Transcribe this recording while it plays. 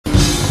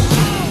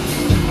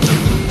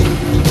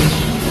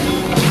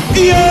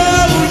Yo,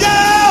 yo.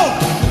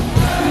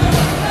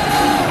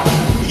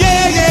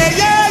 Yeah, yeah,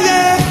 yeah,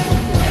 yeah.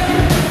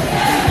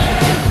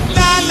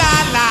 La, la,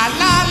 la,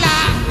 la, la.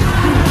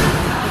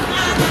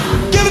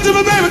 Give it to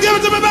me, baby, give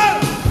it to me,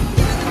 baby.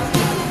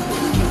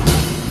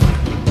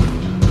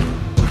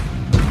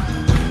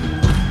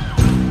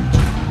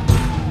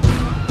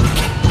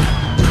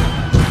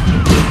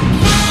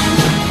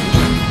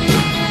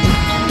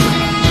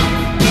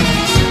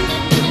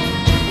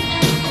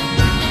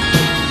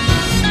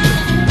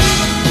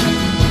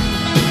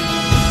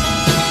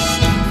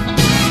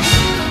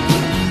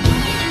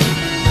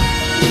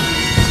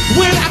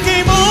 When I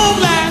came home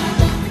last,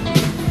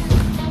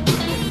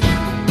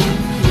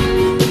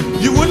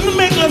 you wouldn't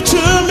make love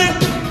to me.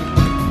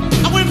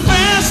 I went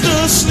fast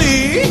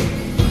asleep.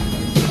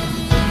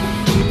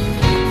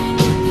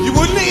 You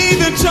wouldn't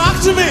even talk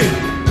to me.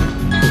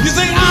 You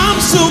say I'm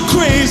so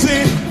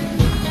crazy.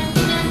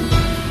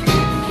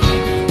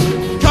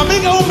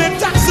 Coming home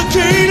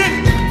intoxicated.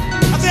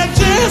 I said I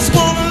just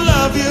wanna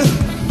love you.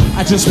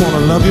 I just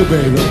wanna love you,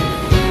 baby.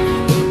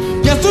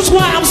 Guess that's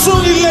why I'm so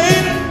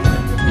elated.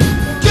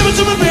 Give it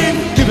to me, baby.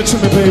 Give it to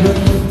me, baby.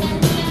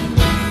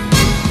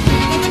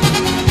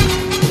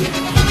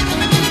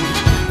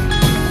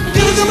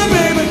 Give it to me,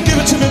 baby. Give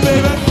it to me,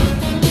 baby.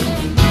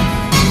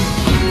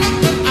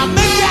 I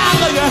make you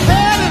out of your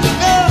head and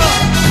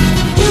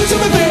give it to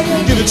me, baby.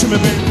 Give it to me,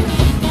 baby.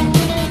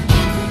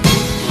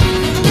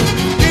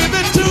 Give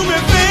it to me,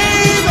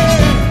 baby.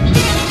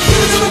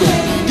 Give it to me, baby.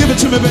 Give it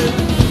to me, baby.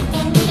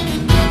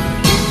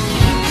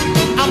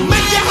 I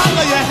make you out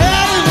of your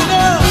head and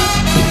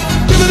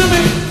give it to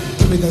me.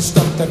 Give me that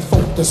stuff, that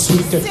funk, that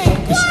sweet, that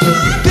funk is good.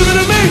 Give it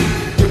to me.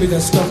 Give me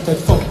that stuff, that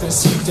funk, that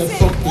sweet, that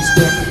funk is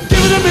good.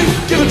 Give it to me.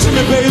 Give it to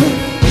me, baby.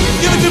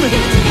 Give it to me.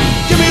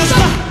 Give me a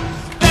spot.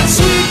 That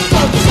sweet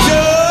funk is good.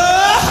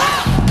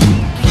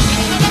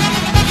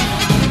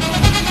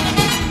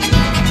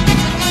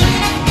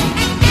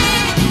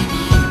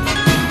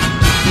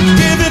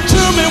 Give it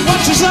to me,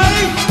 what you say?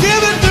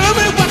 Give it to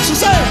me, what you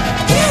say?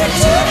 Give it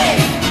to me.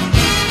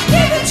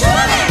 Give it to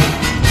me.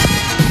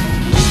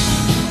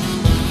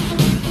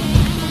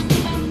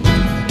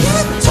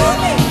 Give it to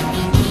me.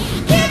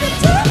 Give it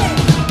to me.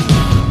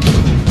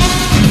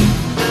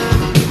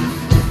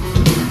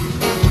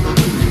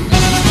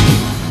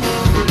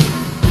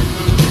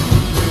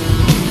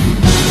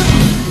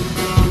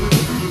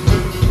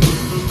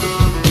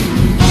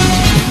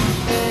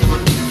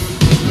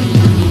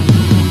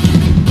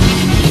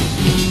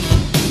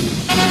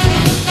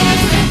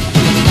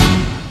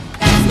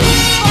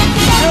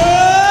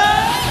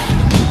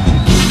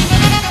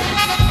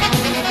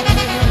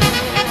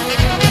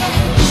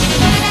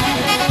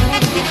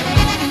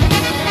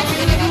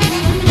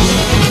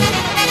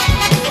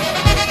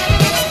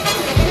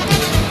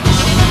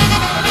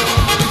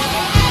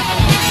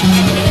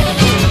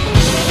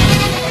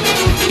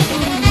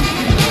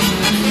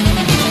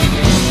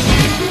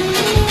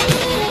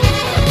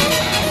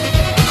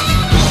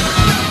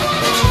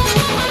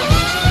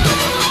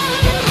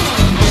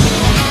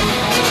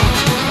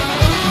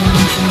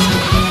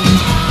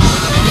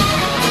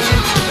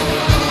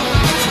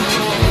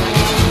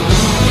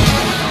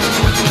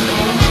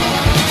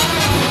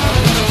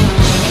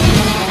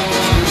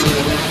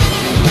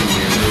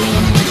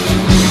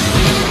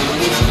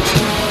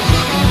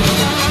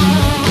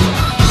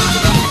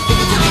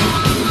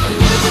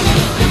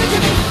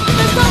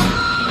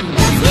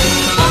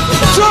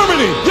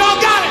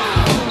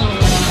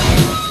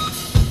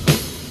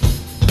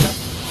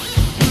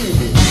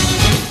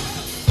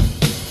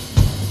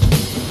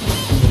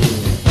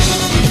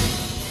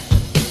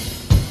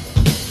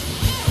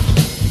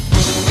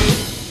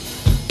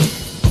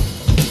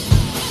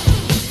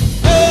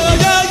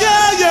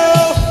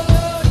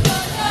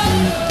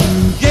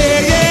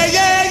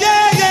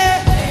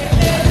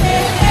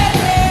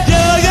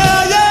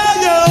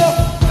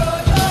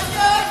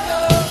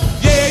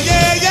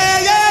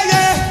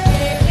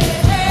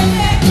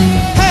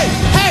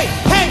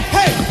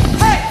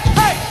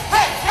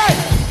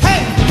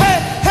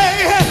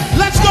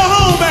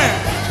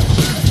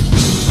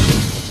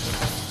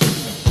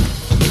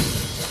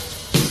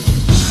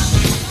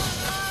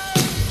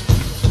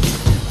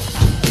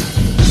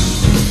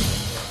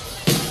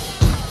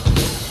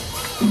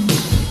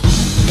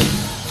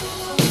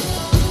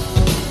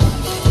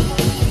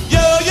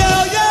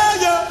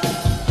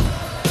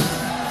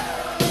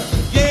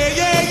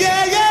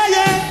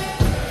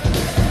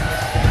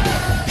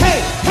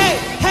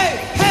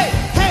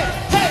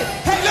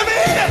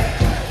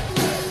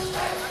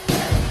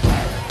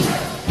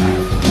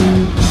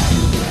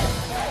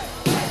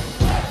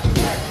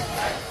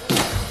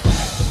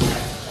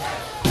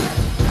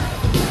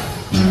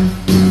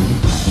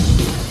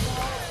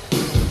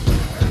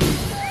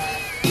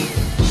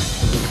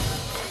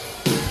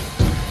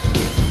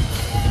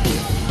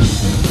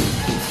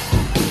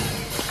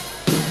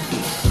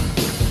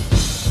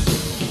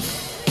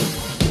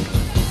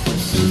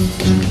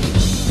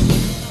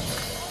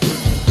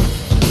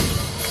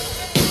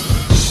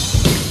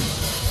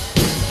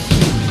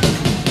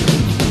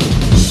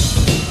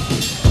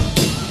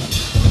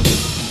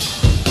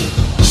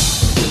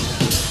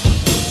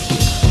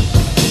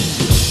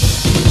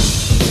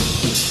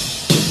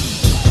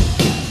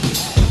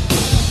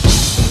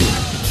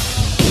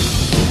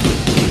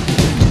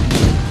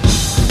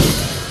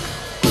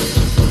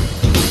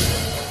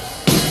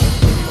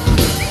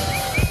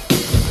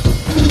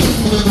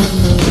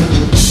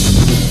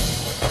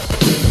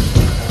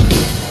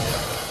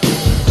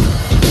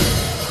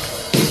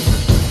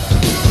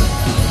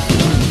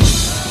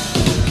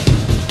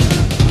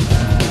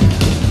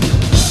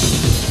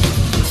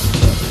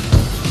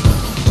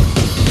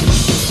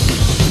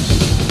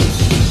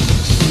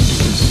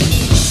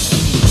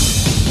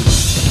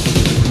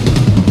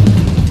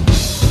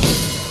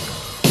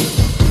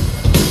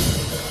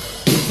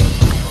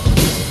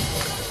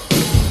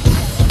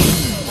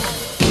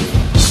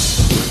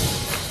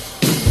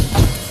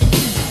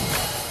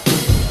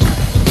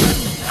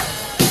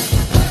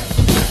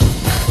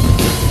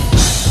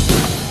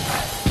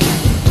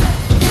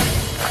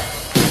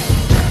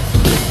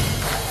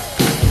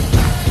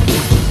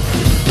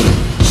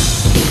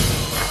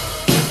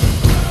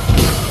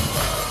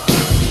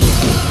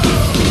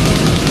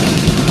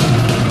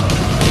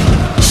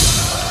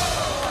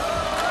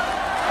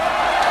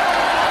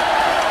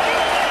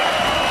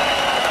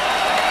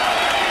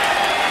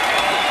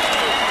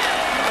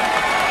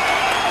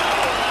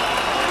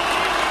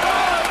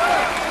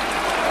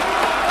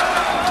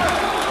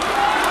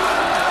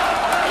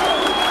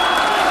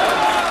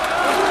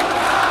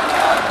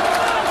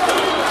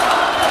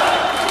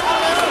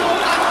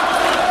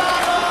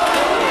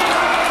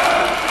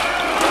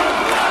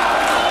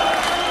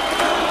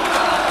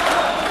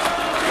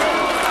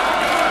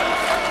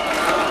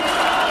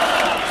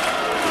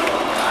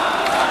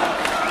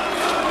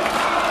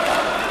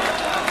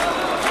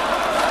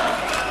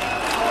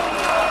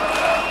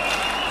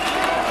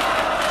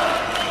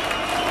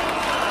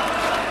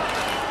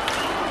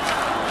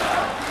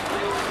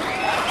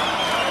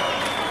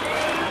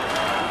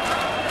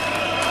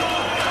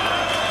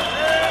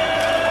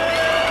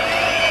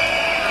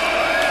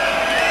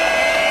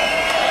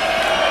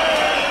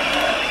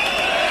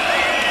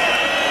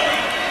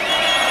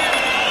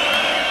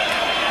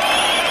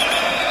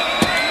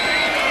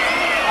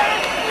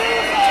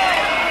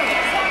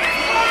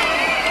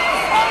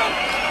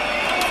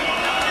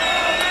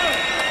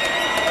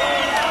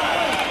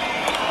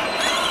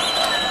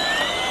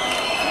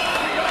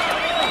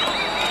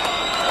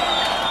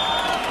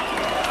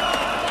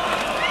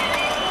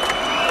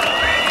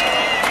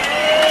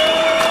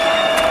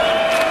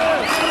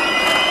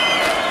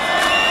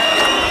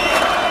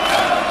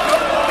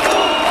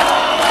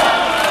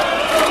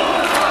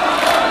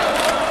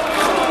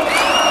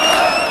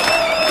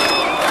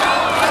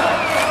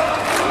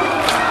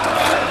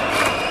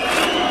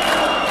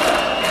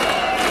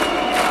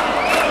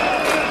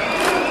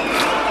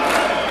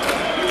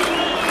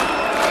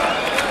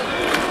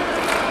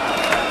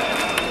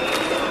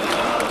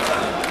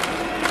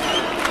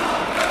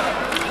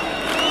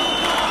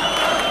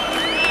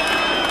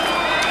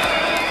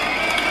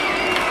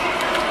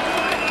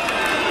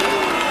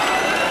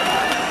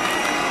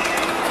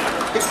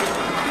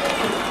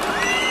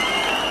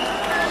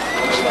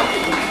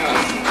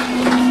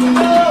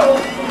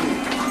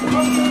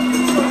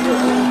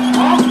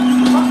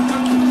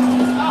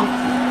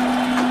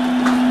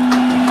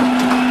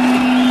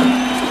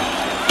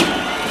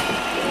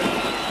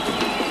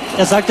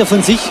 Er sagt ja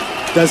von sich,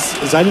 dass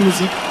seine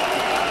Musik